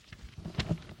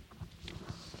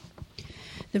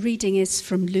The reading is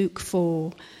from Luke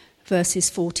 4, verses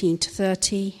 14 to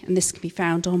 30, and this can be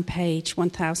found on page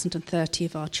 1030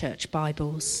 of our church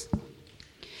Bibles.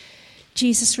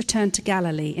 Jesus returned to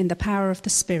Galilee in the power of the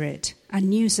Spirit, and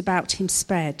news about him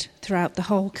spread throughout the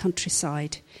whole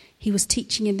countryside. He was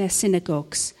teaching in their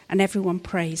synagogues, and everyone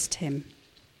praised him.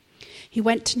 He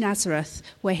went to Nazareth,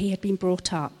 where he had been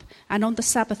brought up, and on the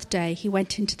Sabbath day he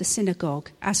went into the synagogue,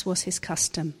 as was his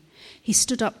custom. He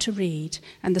stood up to read,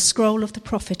 and the scroll of the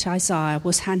prophet Isaiah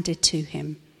was handed to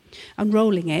him.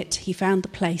 Unrolling it, he found the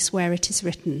place where it is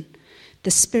written,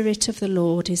 "The Spirit of the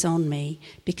Lord is on me,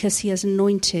 because he has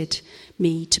anointed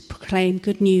me to proclaim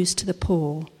good news to the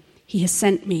poor. He has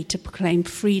sent me to proclaim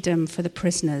freedom for the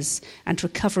prisoners and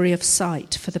recovery of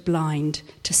sight for the blind,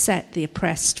 to set the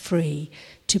oppressed free,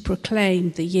 to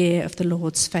proclaim the year of the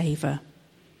Lord's favour."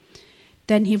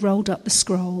 Then he rolled up the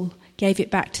scroll, gave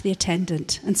it back to the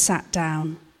attendant, and sat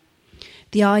down.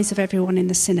 The eyes of everyone in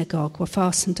the synagogue were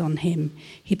fastened on him.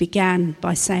 He began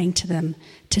by saying to them,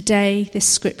 "Today this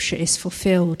scripture is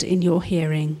fulfilled in your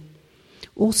hearing."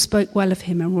 All spoke well of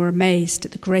him and were amazed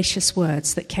at the gracious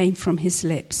words that came from his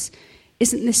lips.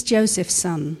 "Isn't this Joseph's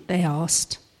son?" they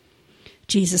asked.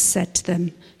 Jesus said to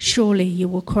them, "Surely you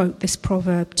will quote this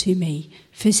proverb to me,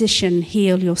 'Physician,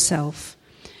 heal yourself.'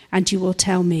 And you will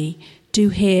tell me, 'Do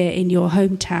here in your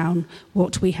hometown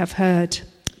what we have heard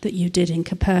that you did in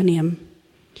Capernaum.'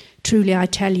 Truly I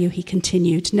tell you," he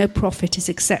continued, "no prophet is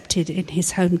accepted in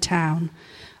his hometown.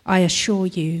 I assure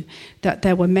you that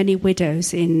there were many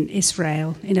widows in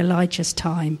Israel in Elijah's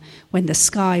time, when the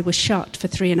sky was shut for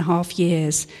 3.5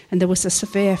 years, and there was a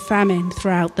severe famine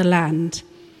throughout the land.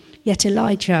 Yet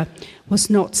Elijah was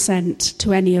not sent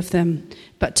to any of them,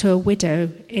 but to a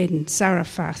widow in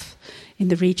Zarephath, in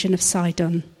the region of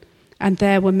Sidon. And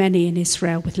there were many in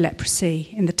Israel with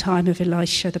leprosy in the time of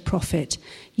Elisha the prophet,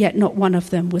 yet not one of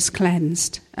them was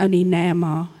cleansed, only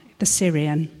Naaman the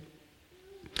Syrian."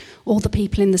 All the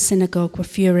people in the synagogue were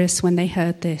furious when they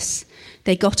heard this.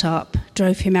 They got up,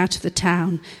 drove him out of the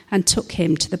town, and took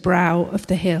him to the brow of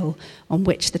the hill on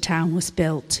which the town was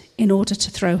built, in order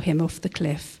to throw him off the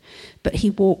cliff. But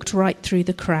he walked right through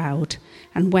the crowd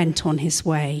and went on his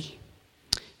way.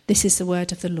 This is the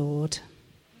word of the Lord.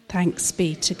 Thanks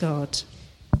be to God.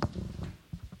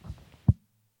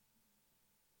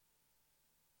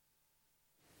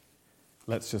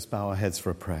 Let's just bow our heads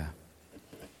for a prayer.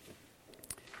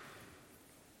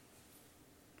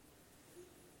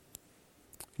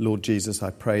 Lord Jesus, I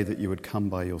pray that you would come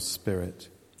by your Spirit,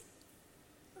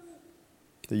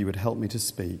 that you would help me to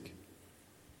speak,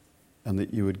 and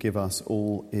that you would give us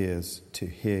all ears to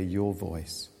hear your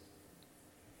voice.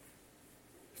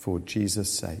 For Jesus'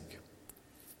 sake.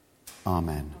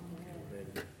 Amen.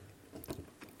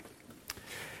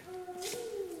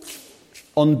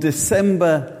 On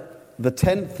December the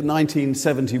 10th,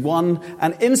 1971,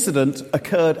 an incident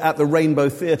occurred at the Rainbow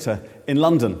Theatre in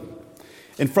London.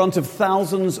 In front of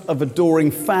thousands of adoring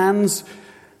fans,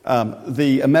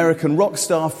 the American rock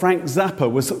star Frank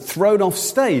Zappa was thrown off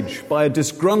stage by a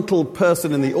disgruntled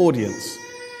person in the audience,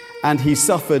 and he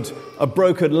suffered a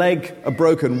broken leg, a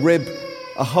broken rib,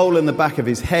 a hole in the back of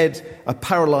his head, a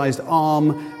paralyzed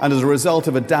arm, and as a result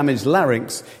of a damaged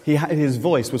larynx, his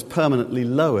voice was permanently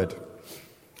lowered.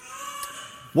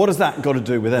 What has that got to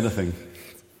do with anything?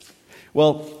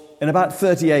 Well, in about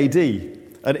 30 AD,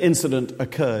 an incident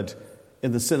occurred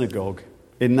in the synagogue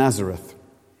in Nazareth.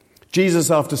 Jesus,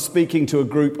 after speaking to a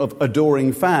group of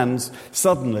adoring fans,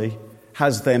 suddenly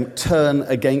has them turn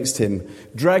against him,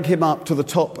 drag him up to the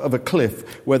top of a cliff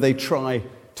where they try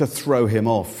to throw him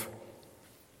off.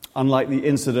 Unlike the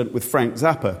incident with Frank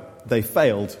Zappa, they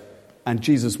failed and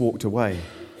Jesus walked away.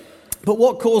 But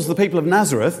what caused the people of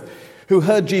Nazareth, who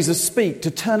heard Jesus speak,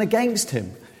 to turn against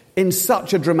him in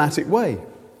such a dramatic way?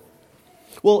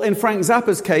 Well, in Frank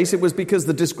Zappa's case, it was because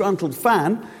the disgruntled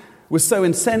fan was so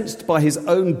incensed by his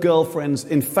own girlfriend's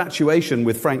infatuation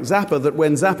with Frank Zappa that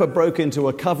when Zappa broke into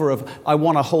a cover of "I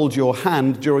Wanna Hold Your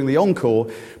Hand" during the encore,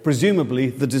 presumably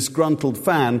the disgruntled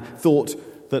fan thought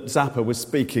that Zappa was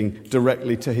speaking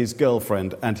directly to his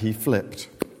girlfriend, and he flipped.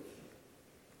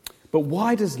 But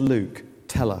why does Luke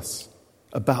tell us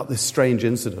about this strange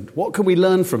incident? What can we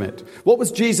learn from it? What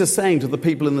was Jesus saying to the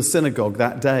people in the synagogue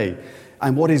that day?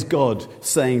 And what is God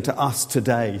saying to us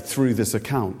today through this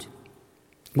account?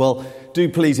 Well, do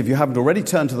please, if you haven't already,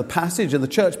 turn to the passage. In the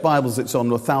church Bibles, it's on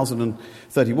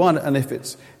 1031. And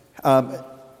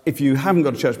if you haven't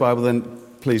got a church Bible, then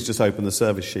please just open the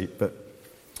service sheet.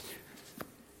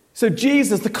 So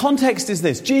Jesus, the context is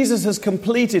this. Jesus has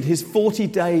completed his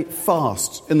 40-day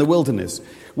fast in the wilderness,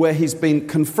 where he's been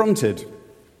confronted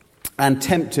and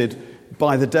tempted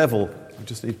by the devil. I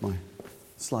just need my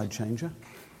slide changer,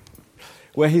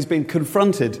 where he's been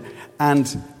confronted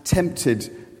and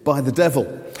tempted by the devil.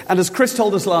 And as Chris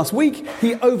told us last week,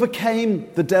 he overcame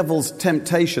the devil's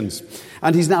temptations.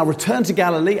 And he's now returned to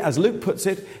Galilee, as Luke puts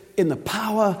it, in the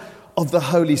power of the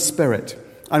Holy Spirit.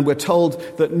 And we're told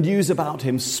that news about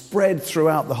him spread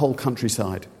throughout the whole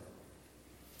countryside.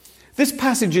 This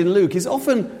passage in Luke is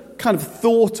often kind of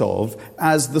thought of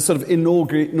as the sort of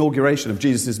inauguration of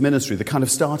Jesus' ministry, the kind of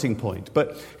starting point.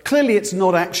 But clearly it's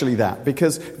not actually that,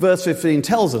 because verse 15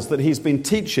 tells us that he's been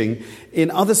teaching in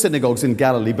other synagogues in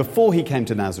Galilee before he came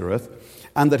to Nazareth,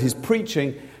 and that his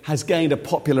preaching has gained a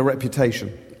popular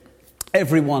reputation.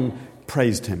 Everyone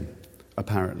praised him,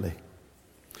 apparently.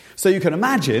 So you can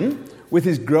imagine, with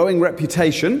his growing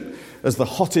reputation as the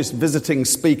hottest visiting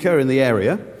speaker in the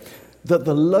area, that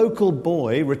the local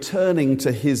boy returning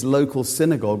to his local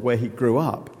synagogue where he grew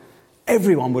up,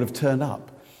 everyone would have turned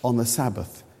up on the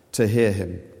Sabbath to hear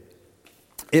him.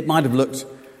 It might have looked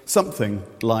something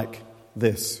like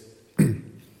this.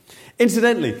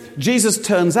 Incidentally, Jesus it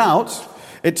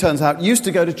turns out, used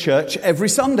to go to church every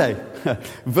Sunday.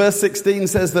 Verse 16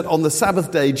 says that on the Sabbath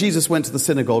day, Jesus went to the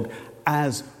synagogue,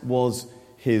 as was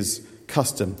his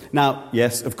custom. Now,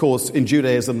 yes, of course, in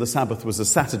Judaism, the Sabbath was a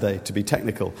Saturday, to be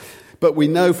technical. But we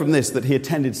know from this that he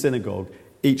attended synagogue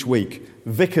each week.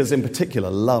 Vicars in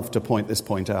particular love to point this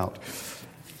point out.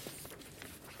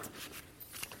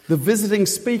 The visiting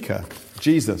speaker,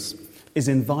 Jesus, is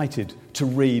invited to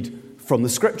read from the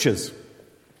Scriptures.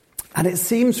 And it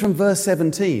seems from verse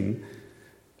 17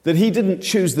 that he didn't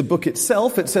choose the book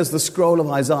itself. It says the scroll of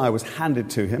Isaiah was handed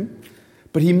to him.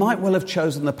 But he might well have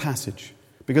chosen the passage,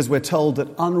 because we're told that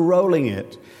unrolling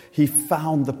it, he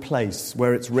found the place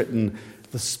where it's written,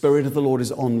 "The Spirit of the Lord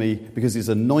is on me, because he's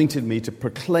anointed me to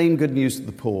proclaim good news to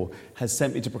the poor, has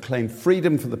sent me to proclaim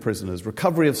freedom for the prisoners,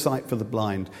 recovery of sight for the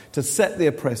blind, to set the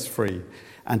oppressed free,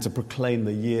 and to proclaim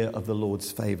the year of the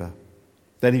Lord's favour."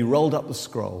 Then he rolled up the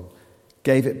scroll,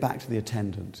 gave it back to the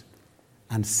attendant,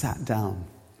 and sat down.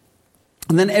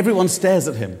 And then everyone stares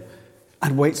at him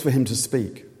and waits for him to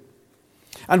speak.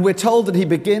 And we're told that he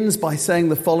begins by saying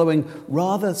the following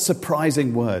rather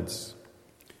surprising words.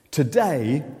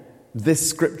 "Today, this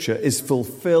scripture is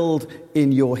fulfilled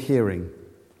in your hearing."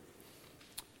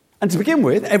 And to begin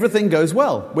with, everything goes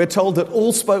well. We're told that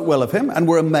all spoke well of him and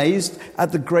were amazed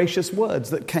at the gracious words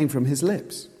that came from his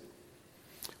lips.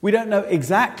 We don't know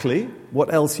exactly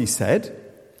what else he said.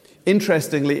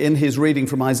 Interestingly, in his reading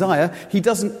from Isaiah, he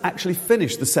doesn't actually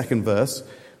finish the second verse,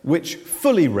 which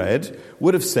fully read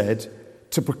would have said,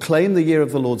 "To proclaim the year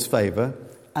of the Lord's favour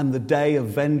and the day of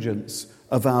vengeance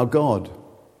of our God,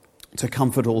 to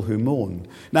comfort all who mourn."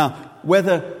 Now,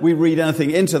 whether we read anything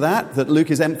into that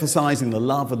Luke is emphasising the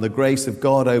love and the grace of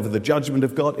God over the judgment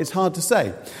of God, it's hard to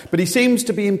say. But he seems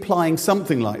to be implying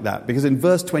something like that, because in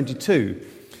verse 22,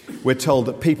 we're told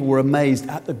that people were amazed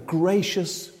at the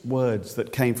gracious words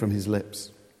that came from his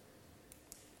lips.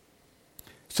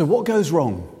 So what goes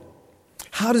wrong?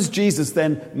 How does Jesus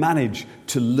then manage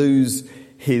to lose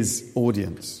his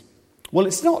audience? Well,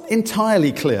 it's not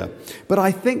entirely clear, but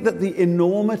I think that the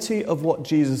enormity of what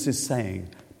Jesus is saying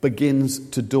begins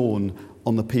to dawn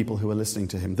on the people who are listening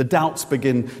to him. The doubts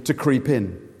begin to creep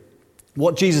in.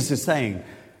 What Jesus is saying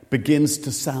begins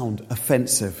to sound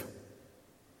offensive.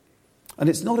 And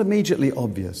it's not immediately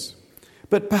obvious,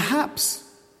 but perhaps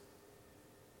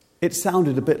it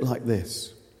sounded a bit like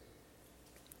this.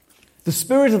 "The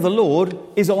Spirit of the Lord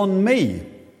is on me,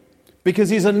 because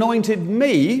he's anointed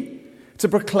me to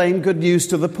proclaim good news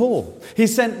to the poor. He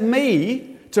sent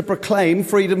me to proclaim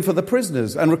freedom for the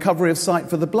prisoners and recovery of sight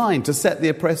for the blind, to set the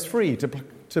oppressed free,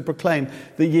 to proclaim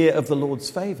the year of the Lord's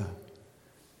favour."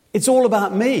 It's all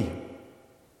about me.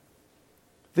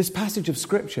 This passage of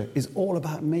Scripture is all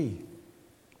about me.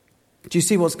 Do you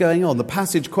see what's going on? The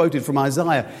passage quoted from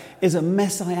Isaiah is a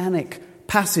messianic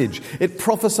passage. It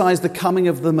prophesies the coming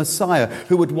of the Messiah,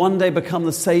 who would one day become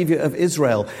the Saviour of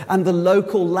Israel. And the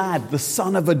local lad, the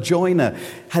son of a joiner,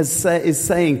 is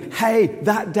saying, "Hey,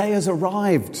 that day has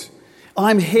arrived.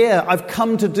 I'm here. I've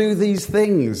come to do these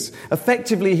things."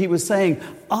 Effectively, he was saying,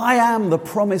 "I am the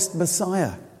promised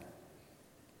Messiah."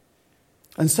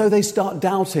 And so they start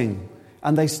doubting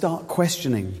and they start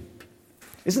questioning.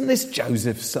 "Isn't this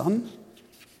Joseph's son?"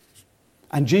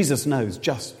 And Jesus knows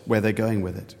just where they're going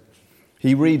with it.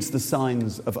 He reads the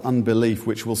signs of unbelief,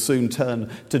 which will soon turn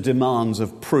to demands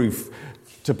of proof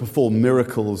to perform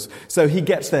miracles. So he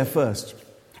gets there first.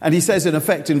 And he says, in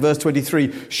effect, in verse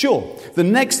 23, "Sure, the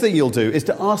next thing you'll do is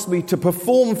to ask me to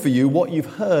perform for you what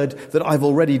you've heard that I've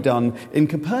already done in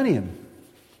Capernaum,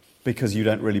 because you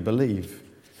don't really believe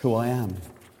who I am."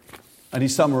 And he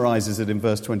summarizes it in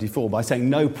verse 24 by saying,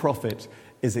 no prophet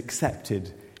is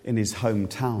accepted in his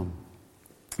hometown.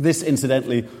 This,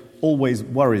 incidentally, always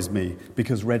worries me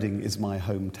because Reading is my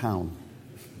hometown.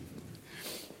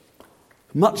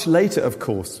 Much later, of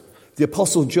course, the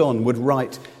Apostle John would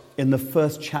write in the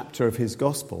first chapter of his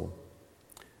gospel,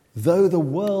 though the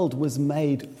world was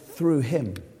made through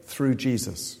him, through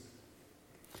Jesus,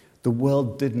 the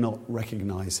world did not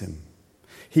recognize him.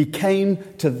 He came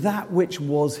to that which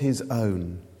was his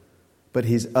own, but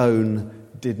his own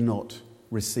did not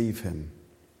receive him.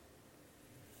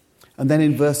 And then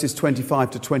in verses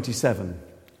 25 to 27,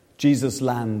 Jesus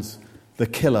lands the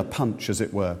killer punch, as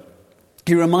it were.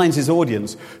 He reminds his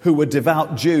audience, who were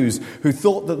devout Jews, who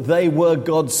thought that they were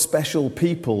God's special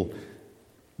people,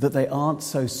 that they aren't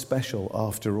so special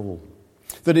after all.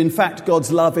 That in fact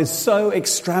God's love is so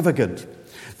extravagant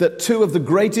that two of the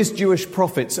greatest Jewish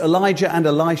prophets, Elijah and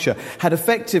Elisha, had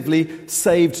effectively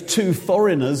saved two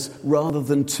foreigners rather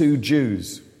than two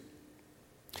Jews.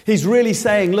 He's really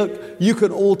saying, look, you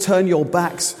can all turn your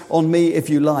backs on me if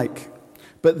you like,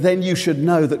 but then you should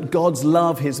know that God's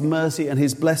love, his mercy and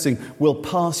his blessing will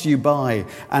pass you by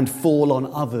and fall on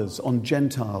others, on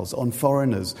Gentiles, on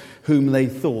foreigners, whom they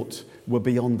thought were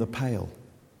beyond the pale.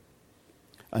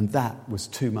 And that was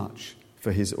too much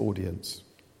for his audience.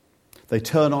 They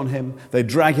turn on him, they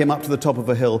drag him up to the top of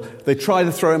a hill, they try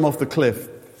to throw him off the cliff.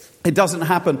 It doesn't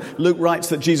happen. Luke writes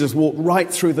that Jesus walked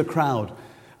right through the crowd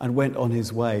and went on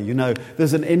his way. You know,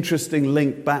 there's an interesting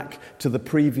link back to the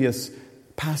previous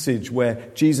passage where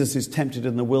Jesus is tempted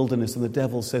in the wilderness and the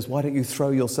devil says, why don't you throw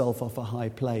yourself off a high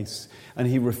place? And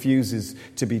he refuses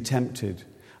to be tempted.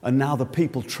 And now the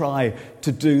people try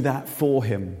to do that for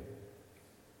him.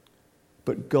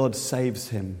 But God saves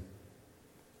him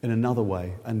in another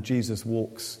way, and Jesus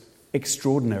walks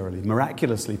extraordinarily,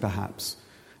 miraculously perhaps,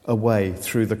 away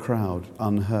through the crowd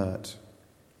unhurt.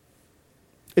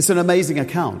 It's an amazing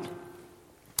account.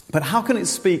 But how can it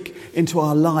speak into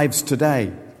our lives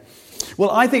today?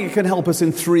 Well, I think it can help us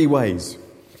in three ways.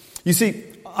 You see,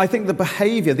 I think the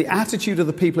behavior, the attitude of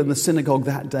the people in the synagogue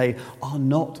that day are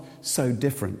not so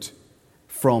different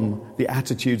from the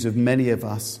attitudes of many of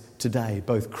us today,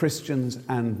 both Christians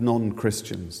and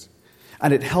non-Christians.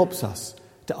 And it helps us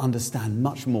to understand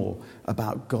much more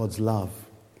about God's love.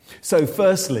 So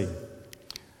firstly,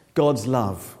 God's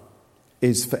love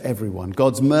is for everyone.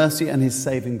 God's mercy and his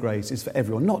saving grace is for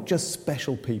everyone, not just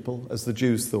special people, as the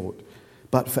Jews thought,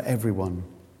 but for everyone.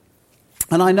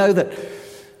 And I know that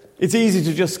it's easy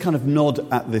to just kind of nod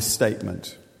at this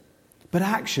statement. But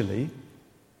actually,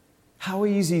 how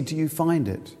easy do you find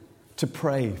it to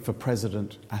pray for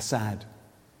President Assad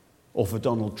or for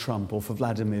Donald Trump or for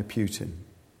Vladimir Putin?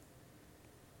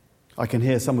 I can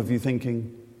hear some of you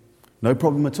thinking, no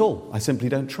problem at all, I simply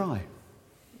don't try.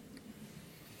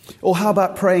 Or how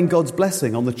about praying God's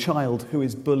blessing on the child who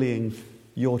is bullying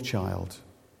your child?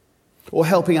 Or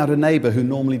helping out a neighbour who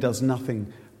normally does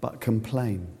nothing but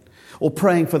complain? Or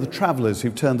praying for the travellers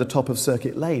who've turned the top of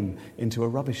Circuit Lane into a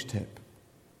rubbish tip?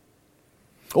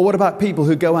 Or what about people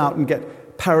who go out and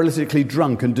get paralytically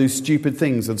drunk and do stupid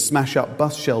things and smash up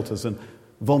bus shelters and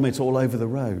vomit all over the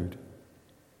road?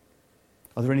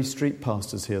 Are there any street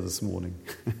pastors here this morning?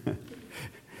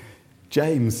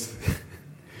 James,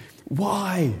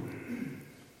 why?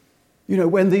 You know,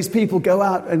 when these people go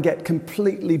out and get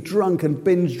completely drunk and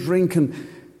binge drink and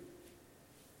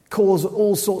cause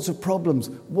all sorts of problems,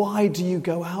 why do you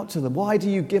go out to them? Why do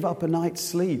you give up a night's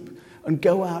sleep and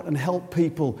go out and help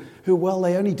people who, well,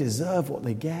 they only deserve what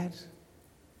they get?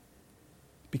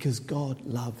 Because God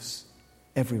loves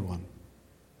everyone.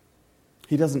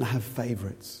 He doesn't have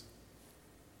favorites.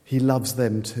 He loves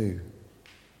them too.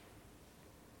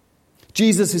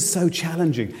 Jesus is so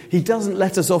challenging. He doesn't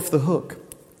let us off the hook.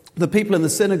 The people in the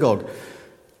synagogue,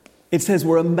 it says,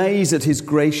 were amazed at his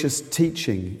gracious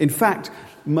teaching. In fact,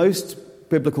 most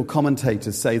biblical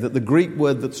commentators say that the Greek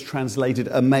word that's translated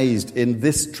amazed in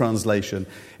this translation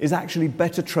is actually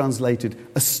better translated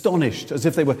astonished, as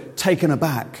if they were taken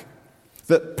aback.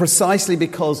 That precisely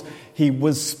because he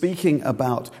was speaking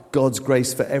about God's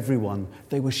grace for everyone,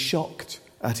 they were shocked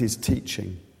at his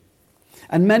teaching.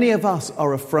 And many of us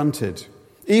are affronted,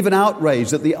 even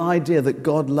outraged at the idea that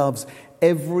God loves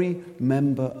every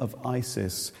member of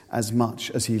ISIS as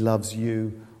much as he loves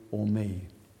you or me.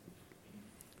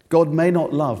 God may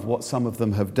not love what some of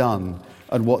them have done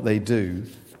and what they do,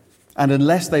 and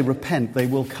unless they repent, they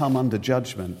will come under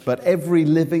judgment. But every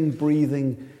living,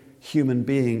 breathing human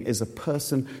being is a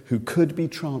person who could be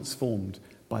transformed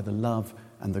by the love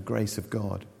and the grace of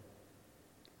God.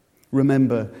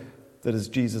 Remember that as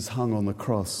Jesus hung on the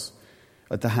cross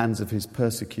at the hands of his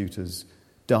persecutors,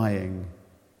 dying,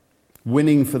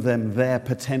 winning for them their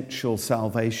potential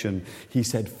salvation, he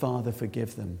said, "Father,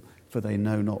 forgive them, for they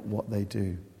know not what they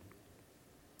do."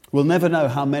 We'll never know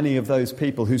how many of those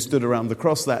people who stood around the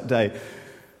cross that day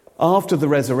after the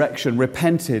resurrection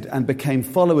repented and became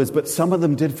followers, but some of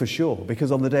them did for sure,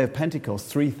 because on the day of Pentecost,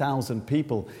 3,000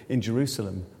 people in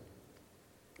Jerusalem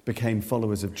became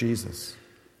followers of Jesus.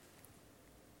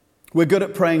 We're good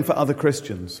at praying for other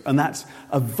Christians, and that's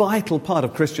a vital part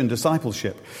of Christian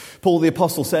discipleship. Paul the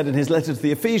Apostle said in his letter to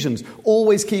the Ephesians,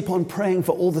 always keep on praying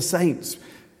for all the saints.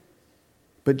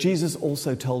 But Jesus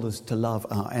also told us to love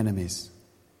our enemies.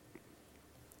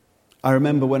 I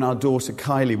remember when our daughter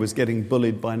Kylie was getting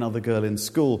bullied by another girl in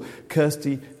school,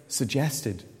 Kirsty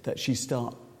suggested that she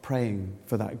start praying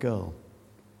for that girl.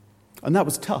 And that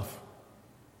was tough.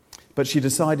 But she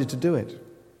decided to do it.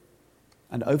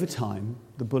 And over time,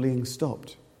 the bullying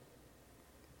stopped.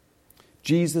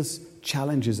 Jesus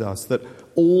challenges us that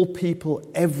all people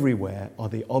everywhere are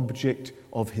the object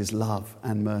of his love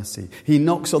and mercy. He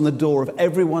knocks on the door of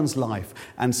everyone's life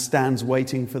and stands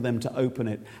waiting for them to open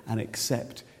it and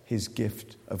accept his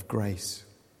gift of grace.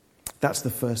 That's the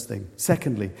first thing.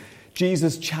 Secondly,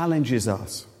 Jesus challenges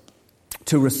us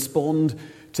to respond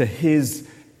to his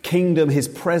kingdom, his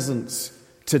presence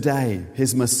today,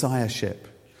 his messiahship.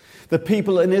 The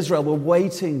people in Israel were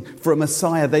waiting for a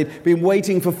Messiah. They'd been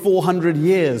waiting for 400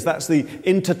 years. That's the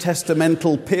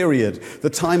intertestamental period, the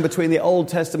time between the Old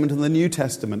Testament and the New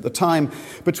Testament, the time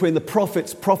between the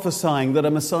prophets prophesying that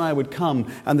a Messiah would come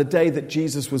and the day that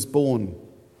Jesus was born.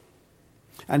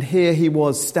 And here he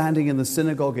was standing in the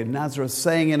synagogue in Nazareth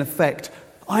saying, in effect,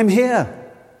 "I'm here."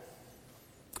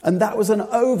 And that was an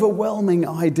overwhelming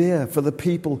idea for the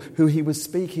people who he was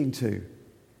speaking to.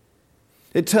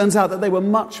 It turns out that they were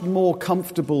much more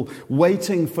comfortable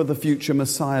waiting for the future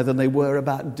Messiah than they were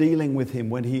about dealing with him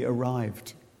when he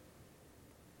arrived.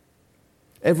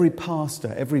 Every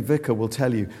pastor, every vicar will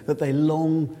tell you that they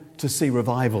long to see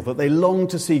revival, that they long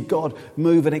to see God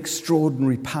move in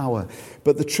extraordinary power.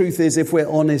 But the truth is, if we're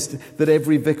honest, that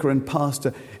every vicar and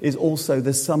pastor is also,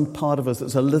 there's some part of us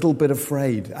that's a little bit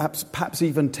afraid, perhaps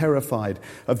even terrified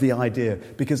of the idea,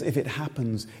 because if it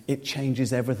happens, it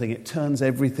changes everything. It turns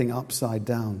everything upside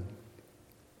down.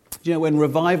 You know, when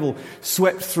revival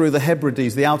swept through the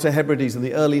Hebrides, the Outer Hebrides in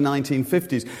the early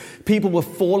 1950s, people were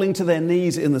falling to their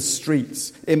knees in the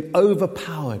streets,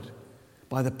 overpowered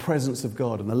by the presence of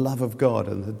God and the love of God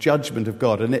and the judgment of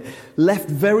God. And it left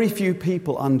very few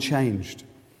people unchanged.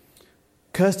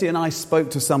 Kirsty and I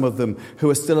spoke to some of them who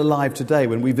are still alive today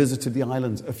when we visited the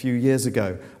islands a few years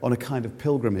ago on a kind of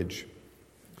pilgrimage.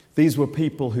 These were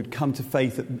people who'd come to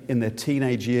faith in their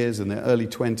teenage years, in their early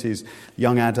 20s,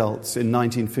 young adults in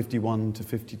 1951 to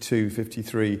 52,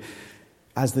 53,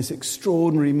 as this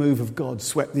extraordinary move of God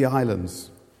swept the islands.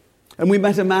 And we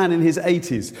met a man in his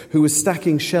 80s who was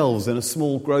stacking shelves in a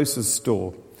small grocer's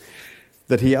store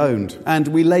that he owned. And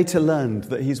we later learned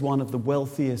that he's one of the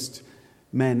wealthiest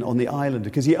men on the island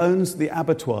because he owns the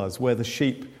abattoirs where the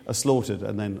sheep are slaughtered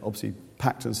and then obviously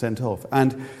packed and sent off.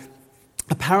 And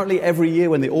apparently every year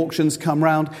when the auctions come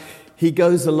round, he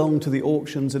goes along to the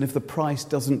auctions, and if the price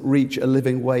doesn't reach a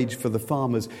living wage for the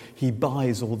farmers, he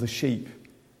buys all the sheep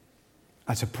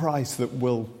at a price that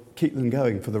will keep them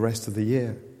going for the rest of the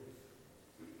year.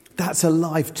 That's a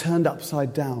life turned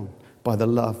upside down by the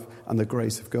love and the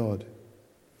grace of God.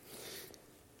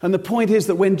 And the point is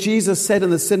that when Jesus said in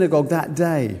the synagogue that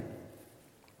day,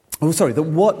 that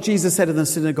what Jesus said in the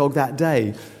synagogue that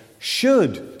day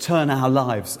should turn our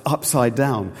lives upside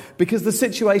down, because the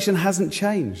situation hasn't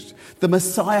changed. The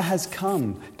Messiah has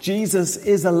come. Jesus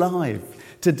is alive.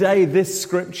 Today, this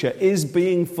scripture is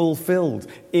being fulfilled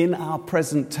in our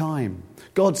present time.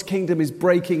 God's kingdom is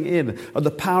breaking in, and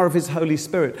the power of his Holy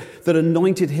Spirit that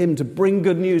anointed him to bring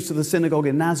good news to the synagogue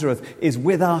in Nazareth is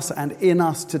with us and in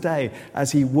us today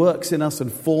as he works in us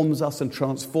and forms us and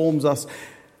transforms us.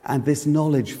 And this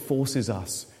knowledge forces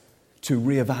us to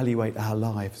reevaluate our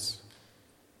lives.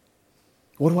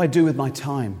 What do I do with my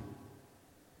time?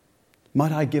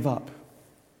 Might I give up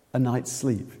a night's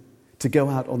sleep to go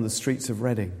out on the streets of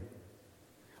Reading?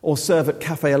 Or serve at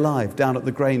Cafe Alive down at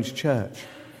the Grange Church,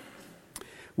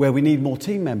 where we need more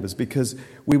team members because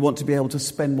we want to be able to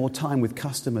spend more time with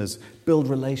customers, build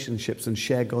relationships and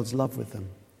share God's love with them?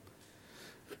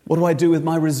 What do I do with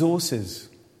my resources?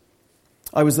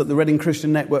 I was at the Reading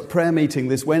Christian Network prayer meeting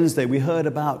this Wednesday. We heard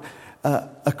about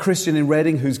a Christian in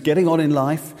Reading who's getting on in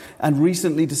life and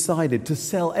recently decided to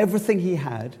sell everything he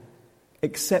had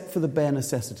except for the bare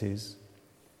necessities.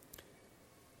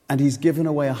 And he's given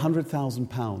away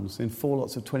 £100,000 in 4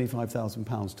 lots of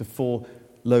 £25,000 to 4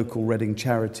 local Reading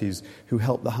charities who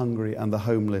help the hungry and the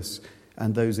homeless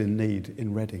and those in need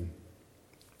in Reading.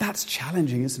 That's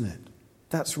challenging, isn't it?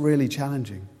 That's really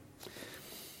challenging.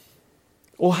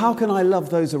 Or how can I love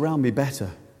those around me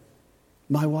better?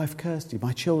 My wife Kirsty,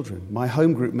 my children, my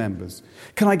home group members.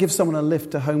 Can I give someone a lift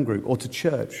to home group or to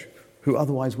church who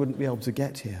otherwise wouldn't be able to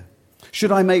get here?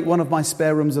 Should I make one of my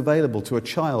spare rooms available to a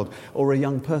child or a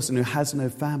young person who has no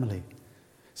family?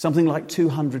 Something like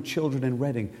 200 children in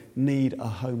Reading need a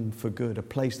home for good, a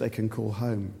place they can call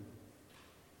home.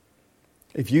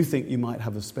 If you think you might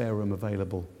have a spare room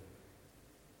available,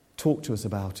 talk to us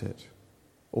about it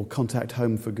or contact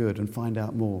Home for Good and find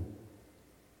out more.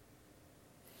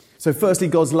 So firstly,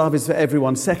 God's love is for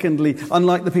everyone. Secondly,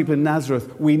 unlike the people in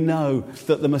Nazareth, we know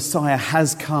that the Messiah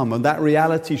has come, and that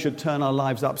reality should turn our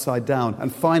lives upside down.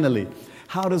 And finally,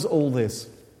 how does all this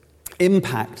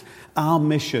impact our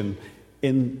mission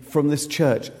from this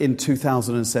church in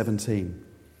 2017?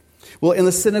 Well, in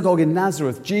the synagogue in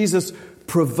Nazareth, Jesus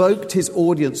provoked his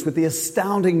audience with the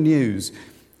astounding news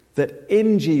that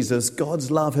in Jesus, God's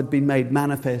love had been made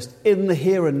manifest in the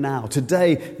here and now.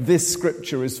 Today, this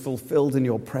scripture is fulfilled in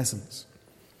your presence.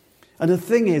 And the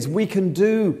thing is, we can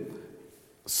do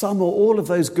some or all of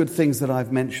those good things that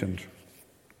I've mentioned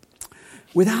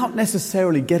without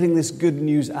necessarily getting this good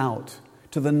news out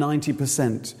to the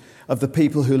 90% of the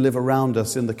people who live around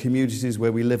us in the communities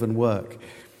where we live and work.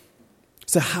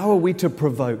 So how are we to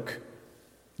provoke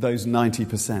those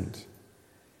 90%?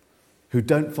 Who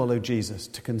don't follow Jesus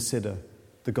to consider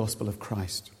the gospel of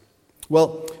Christ?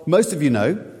 Well, most of you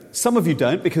know, some of you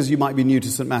don't because you might be new to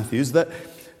St. Matthew's, that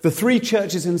the three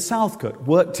churches in Southcote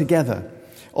work together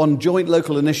on joint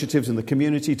local initiatives in the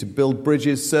community to build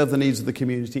bridges, serve the needs of the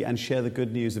community and share the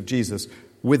good news of Jesus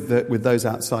with those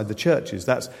outside the churches.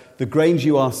 That's the Grange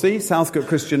URC, Southcote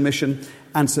Christian Mission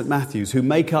and St. Matthew's, who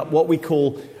make up what we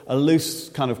call a loose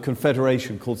kind of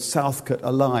confederation called Southcote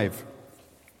Alive.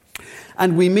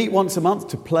 And we meet once a month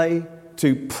to pray,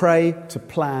 to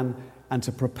plan, and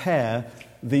to prepare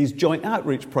these joint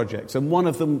outreach projects. And one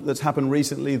of them that's happened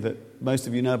recently that most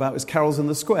of you know about is Carols in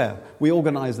the Square. We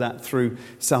organise that through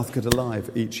Southcote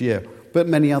Alive each year, but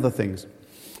many other things.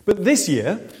 But this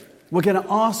year, we're going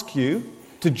to ask you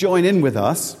to join in with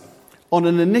us on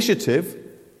an initiative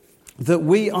that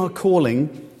we are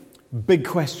calling Big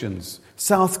Questions,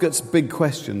 Southcote's Big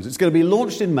Questions. It's going to be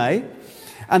launched in May.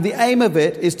 And the aim of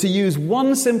it is to use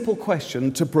one simple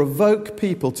question to provoke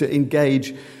people to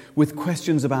engage with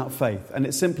questions about faith. And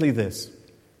it's simply this.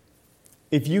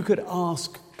 If you could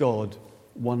ask God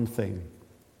one thing,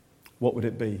 what would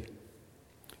it be?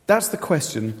 That's the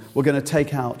question we're going to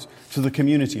take out to the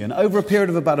community. And over a period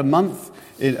of about a month,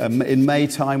 in May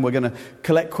time, we're going to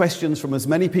collect questions from as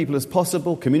many people as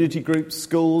possible, community groups,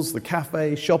 schools, the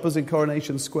cafe, shoppers in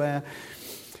Coronation Square.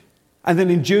 And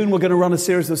then in June, we're going to run a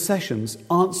series of sessions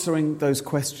answering those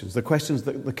questions, the questions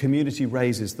that the community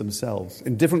raises themselves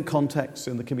in different contexts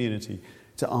in the community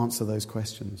to answer those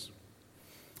questions.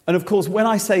 And of course, when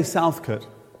I say Southcote,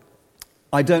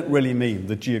 I don't really mean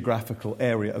the geographical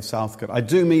area of Southcote. I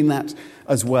do mean that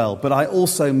as well, but I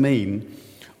also mean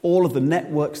all of the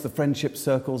networks, the friendship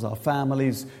circles, our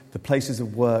families, the places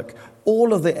of work,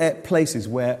 all of the places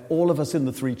where all of us in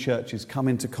the three churches come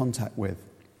into contact with.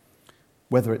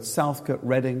 Whether it's Southcote,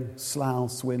 Reading,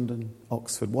 Slough, Swindon,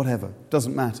 Oxford, whatever,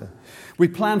 doesn't matter. We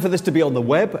plan for this to be on the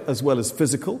web as well as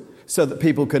physical so that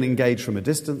people can engage from a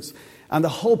distance. And the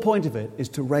whole point of it is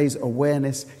to raise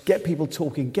awareness, get people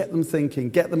talking, get them thinking,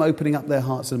 get them opening up their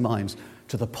hearts and minds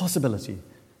to the possibility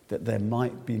that there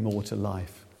might be more to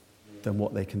life than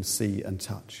what they can see and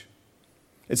touch.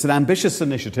 It's an ambitious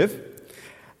initiative.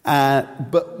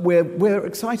 But we're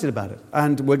excited about it,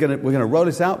 and we're going to roll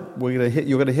it out. You're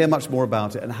going to hear much more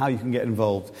about it and how you can get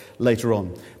involved later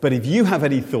on. But if you have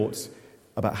any thoughts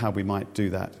about how we might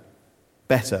do that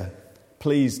better,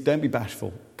 please don't be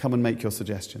bashful. Come and make your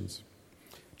suggestions.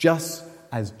 Just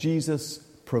as Jesus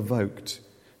provoked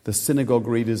the synagogue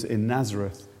readers in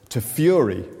Nazareth to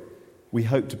fury, we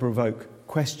hope to provoke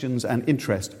questions and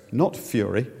interest, not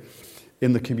fury,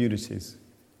 in the communities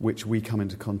which we come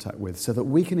into contact with, so that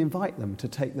we can invite them to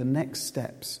take the next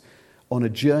steps on a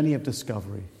journey of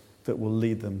discovery that will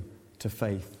lead them to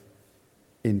faith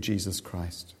in Jesus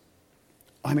Christ.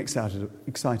 I'm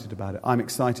excited about it. I'm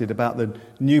excited about the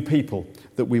new people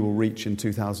that we will reach in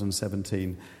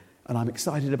 2017. And I'm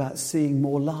excited about seeing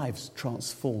more lives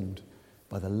transformed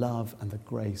by the love and the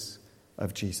grace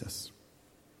of Jesus.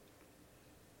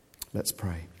 Let's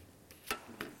pray.